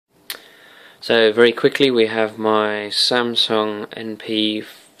So very quickly, we have my Samsung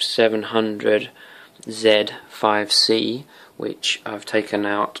NP700Z5C, which I've taken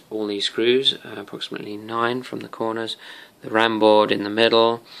out all these screws, approximately 9 from the corners, the RAM board in the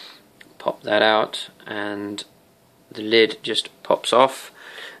middle, pop that out, and the lid just pops off,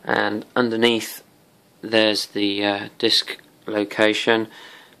 and underneath there's the disk location.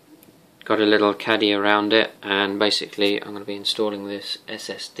 Got a little caddy around it, and basically I'm going to be installing this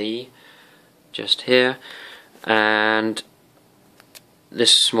SSD just here, and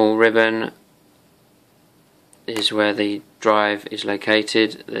this small ribbon is where the drive is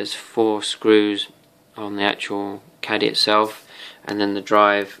located. There's 4 screws on the actual caddy itself, and then the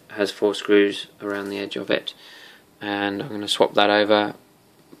drive has 4 screws around the edge of it, and I'm going to swap that over,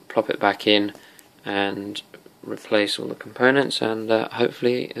 plop it back in, and replace all the components, and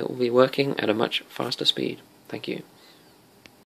hopefully it will be working at a much faster speed. Thank you.